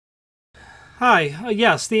Hi,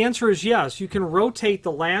 yes, the answer is yes. You can rotate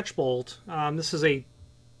the latch bolt. This is a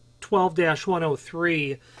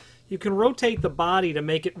 12-103. You can rotate the body to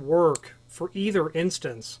make it work for either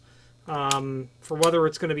instance, for whether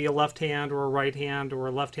it's going to be a left hand or a right hand or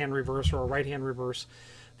a left hand reverse or a right hand reverse.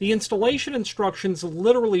 The installation instructions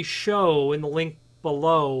literally show in the link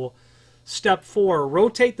below. Step 4,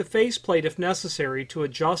 rotate the faceplate if necessary to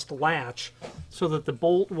adjust latch so that the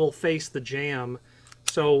bolt will face the jamb.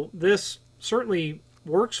 So this certainly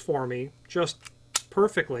works for me just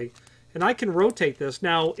perfectly, and I can rotate this.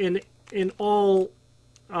 Now, in all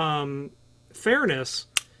fairness,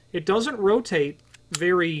 it doesn't rotate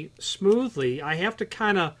very smoothly. I have to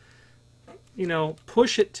kind of,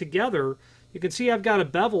 push it together. You can see I've got a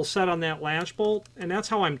bevel set on that latch bolt, and that's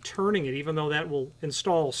how I'm turning it, even though that will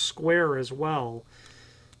install square as well.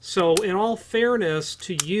 So in all fairness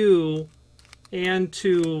to you and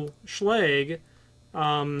to Schlage,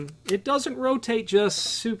 it doesn't rotate just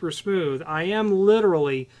super smooth. I am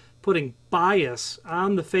literally putting bias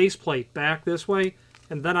on the faceplate back this way,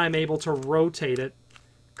 and then I'm able to rotate it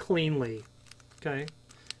cleanly. Okay,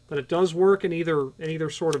 but it does work in either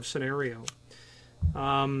sort of scenario.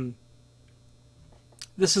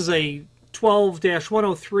 This is a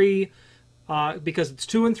 12-103 because it's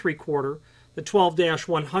 2 3/4. The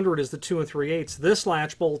 12-100 is the 2 3/8. This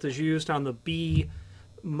latch bolt is used on the B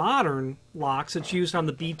modern locks. It's used on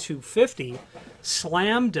the B250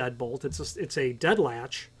 slam deadbolt. It's a dead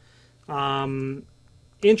latch.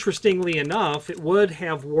 Interestingly enough, it would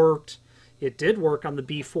have worked. It did work on the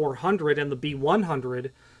B400 and the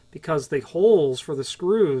B100 because the holes for the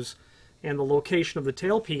screws and the location of the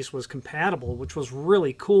tailpiece was compatible, which was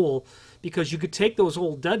really cool because you could take those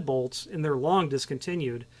old deadbolts, and they're long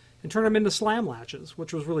discontinued, and turn them into slam latches,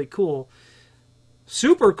 which was really cool.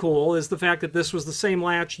 Super cool is the fact that this was the same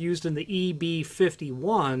latch used in the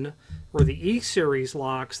EB51 or the E-series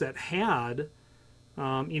locks that had,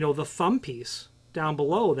 the thumb piece down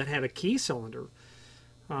below that had a key cylinder.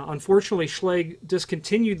 Unfortunately, Schlage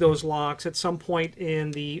discontinued those locks at some point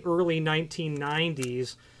in the early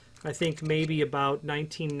 1990s. I think maybe about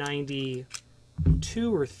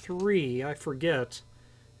 1992 or 3, I forget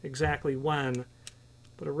exactly when,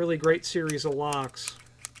 but a really great series of locks.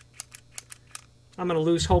 I'm going to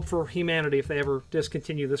lose hope for humanity if they ever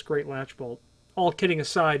discontinue this great latch bolt. All kidding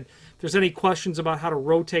aside, if there's any questions about how to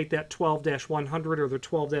rotate that 12-100 or the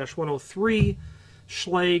 12-103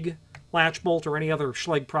 Schlage latch bolt or any other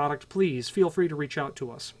Schlage product, please feel free to reach out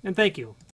to us. And thank you.